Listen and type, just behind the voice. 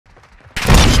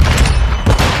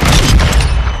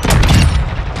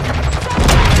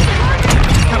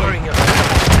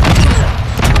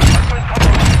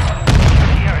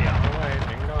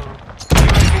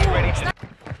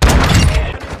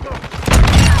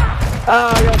Oh,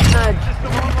 I got sniped.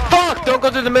 Fuck! Don't go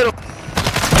through the middle.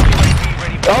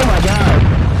 Oh my god.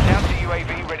 Counter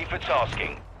UAV ready for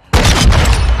tasking.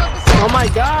 Oh my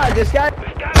god, this guy.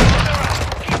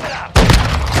 Keep it up.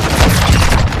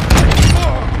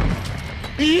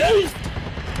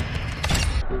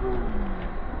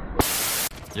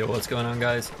 Yo, what's going on,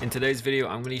 guys? In today's video,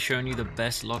 I'm going to be showing you the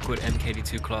best Lockwood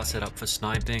MK2 class setup for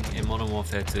sniping in Modern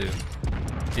Warfare 2.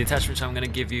 The attachments I'm going to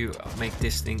give you make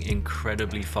this thing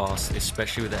incredibly fast,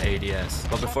 especially with the ADS.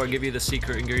 But before I give you the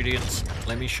secret ingredients,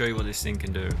 let me show you what this thing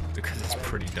can do, because it's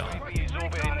pretty dumb. Use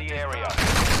orbit in the area.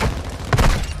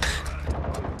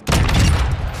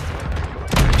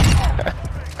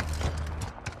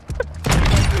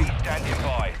 Standing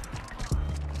by.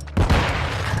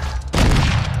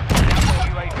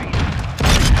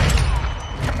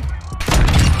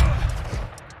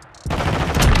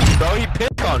 Bro, he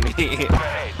picked on me.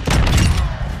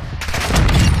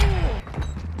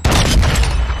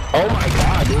 Oh my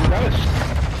god, dude, that was...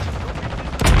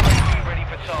 UAV ready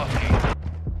for tasking.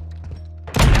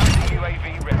 Counter UAV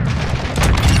ready.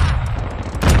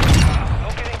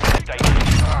 Locking into the data.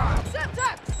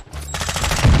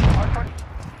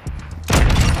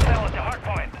 Cell at the hard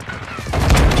point.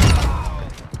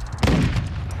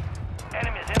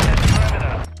 Enemies in the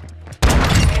perimeter.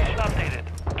 Location updated.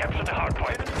 Capture the hard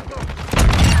point.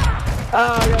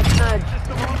 Oh, I got sniped.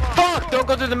 Fuck! Don't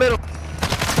go through the middle.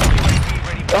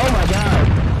 Oh my god.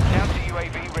 Counter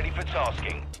UAV ready for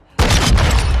tasking.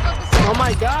 Oh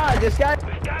my god, this guy.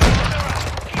 Keep it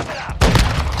up.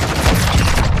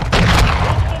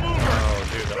 Oh,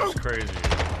 dude, that was crazy.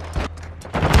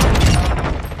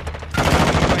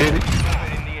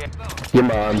 Your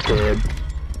mom, kid.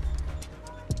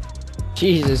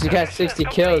 Jesus, you got 60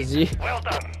 kills. Well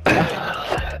done.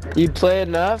 You play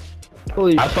enough?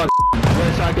 Holy I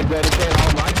wish I could dedicate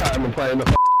all my time to playing the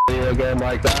video game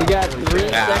like that. You got 3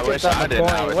 seconds on the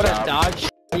point. What a dog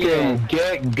teammate.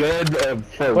 Get good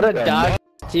What a dog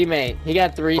teammate. He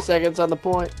got 3 seconds on the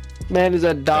point. Man is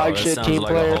a dog shit team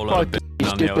player. Fuck you,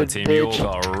 stupid bitch.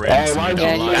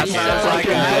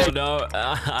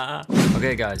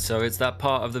 Okay guys, so it's that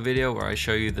part of the video where I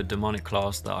show you the demonic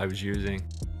class that I was using.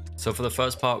 So for the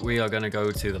first part, we are going to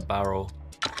go to the barrel.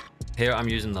 Here I'm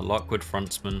using the Lockwood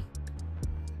Frontsman.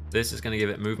 This is going to give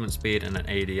it movement speed and an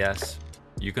ADS.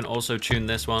 You can also tune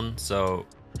this one, so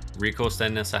recoil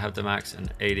steadiness I have to max and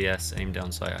ADS aim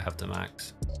down sight I have to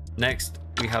max. Next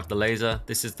we have the laser.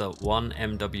 This is the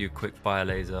 1MW quickfire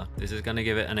laser. This is going to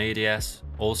give it an ADS.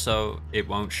 Also, it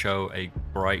won't show a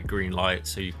bright green light,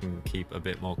 so you can keep a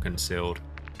bit more concealed,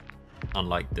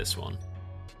 unlike this one.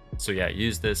 So yeah,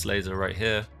 use this laser right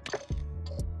here.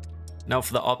 Now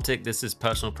for the optic, this is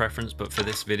personal preference, but for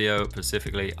this video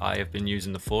specifically, I have been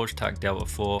using the Forge Tag Delta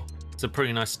 4. It's a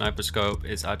pretty nice sniper scope.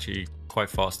 It's actually quite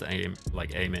fast to aim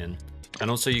in.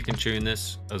 And also you can tune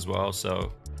this as well,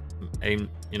 so aim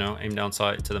down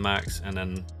sight to the max, and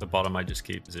then the bottom I just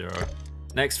keep 0.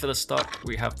 Next for the stock,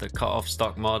 we have the cut off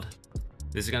stock mod.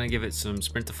 This is going to give it some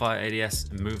sprint to fire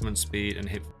ADS, movement speed and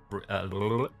hip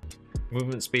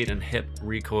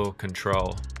recoil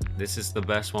control. This is the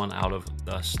best one out of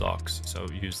the stocks, so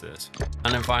use this.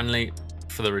 And then finally,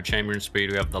 for the rechambering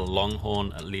speed, we have the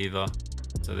Longhorn lever.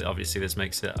 So obviously this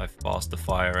makes it a faster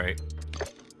fire rate.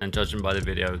 And judging by the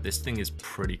video, this thing is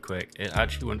pretty quick. It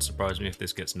actually wouldn't surprise me if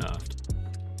this gets nerfed.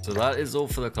 So that is all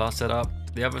for the class setup.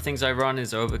 The other things I run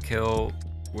is Overkill,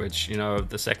 which, you know,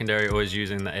 the secondary always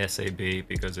using the SAB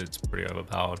because it's pretty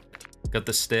overpowered. Got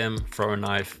the Stim, Throw a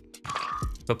Knife.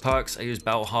 For perks, I use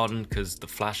Battle Hardened because the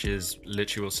flashes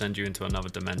literally will send you into another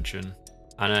dimension.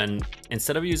 And then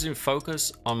instead of using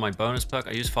Focus on my bonus perk,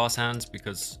 I use Fast Hands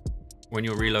because when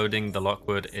you're reloading the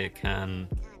Lockwood, it can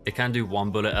do 1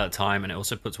 bullet at a time, and it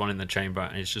also puts 1 in the chamber,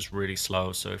 and it's just really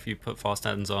slow. So if you put Fast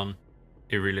Hands on,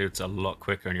 it reloads a lot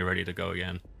quicker and you're ready to go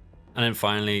again. And then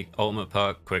finally, ultimate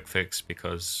perk, Quick Fix,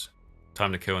 because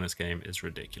time to kill in this game is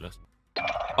ridiculous.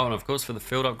 Oh, and of course for the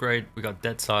field upgrade, we got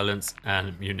Dead Silence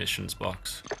and Munitions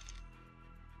Box.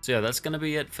 So yeah, that's going to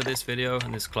be it for this video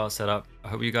and this class setup. I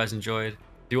hope you guys enjoyed.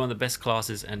 If you want the best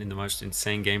classes and in the most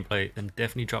insane gameplay, then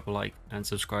definitely drop a like and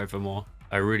subscribe for more.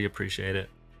 I really appreciate it.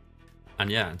 And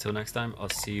yeah, until next time, I'll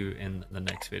see you in the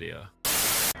next video.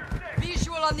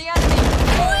 Visual on the enemy!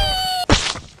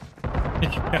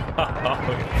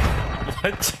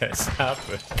 What just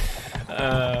happened?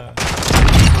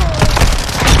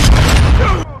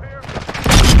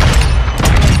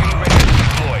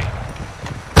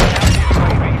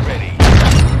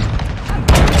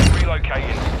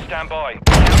 Relocating. Stand by.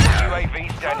 UAV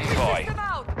standing by.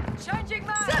 Changing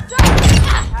map!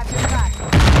 Have your back.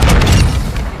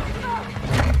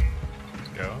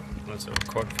 Go. What's up,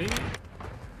 quad feed?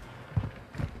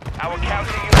 Our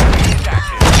counter UAV is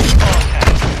active.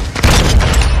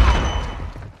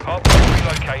 Hardpoint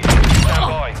relocated. Stand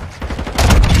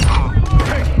by.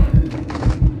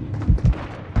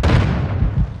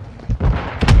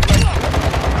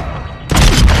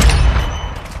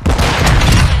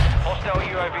 Hostile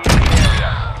UAV in the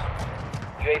area.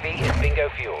 UAV is bingo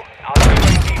fuel. Our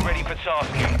UAV ready for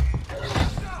tasking.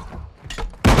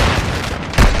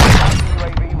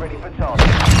 UAV ready for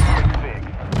tasking. Big.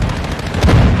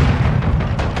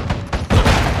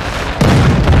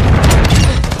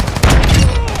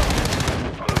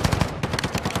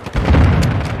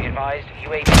 Be advised,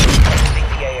 UAV exiting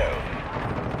the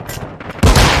AO.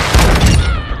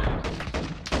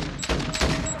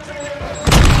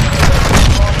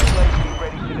 UAV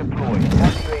ready to deploy.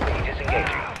 UAV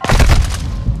disengaging.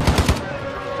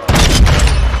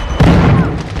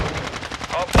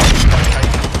 Hardpoint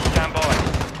located. Stand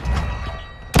by.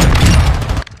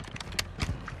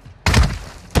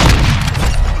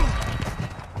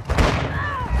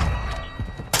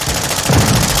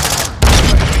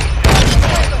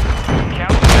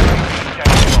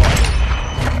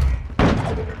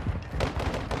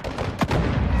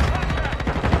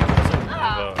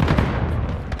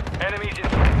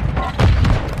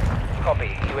 Copy.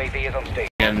 UAV is on station.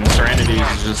 And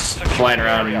Soranitys is just flying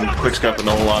around and quickscoping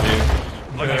the whole lobby.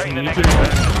 Locating the next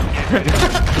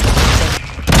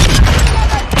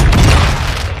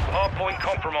hardpoint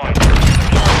compromised.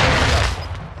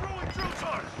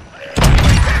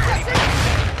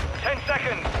 10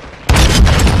 seconds.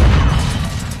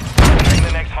 Locating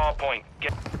the next hardpoint.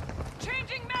 Get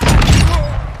Changing mag!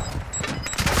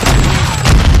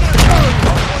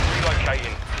 hardpoint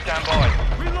relocating. Stand by.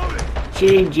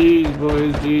 GG's,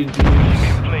 boys,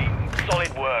 GG's. Complete.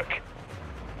 Solid work.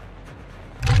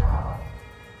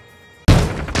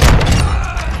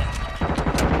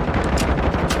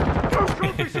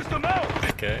 System out.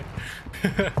 Okay. You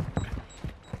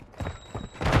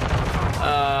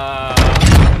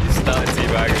started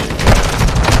teabagging.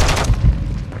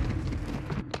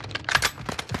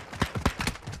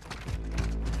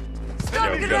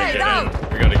 Stun We grenade gotta out! get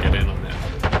in. We gotta get in on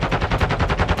that.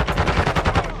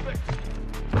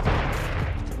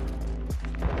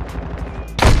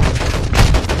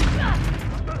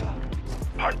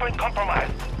 Hardpoint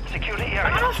compromised. Secure the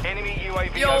area. Enemy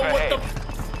UAV overhead.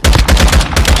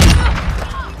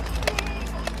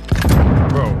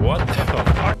 Bro, what the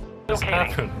fuck just Locating.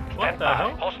 happened? What the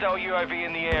hell? Hostile UAV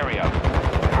in the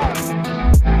area.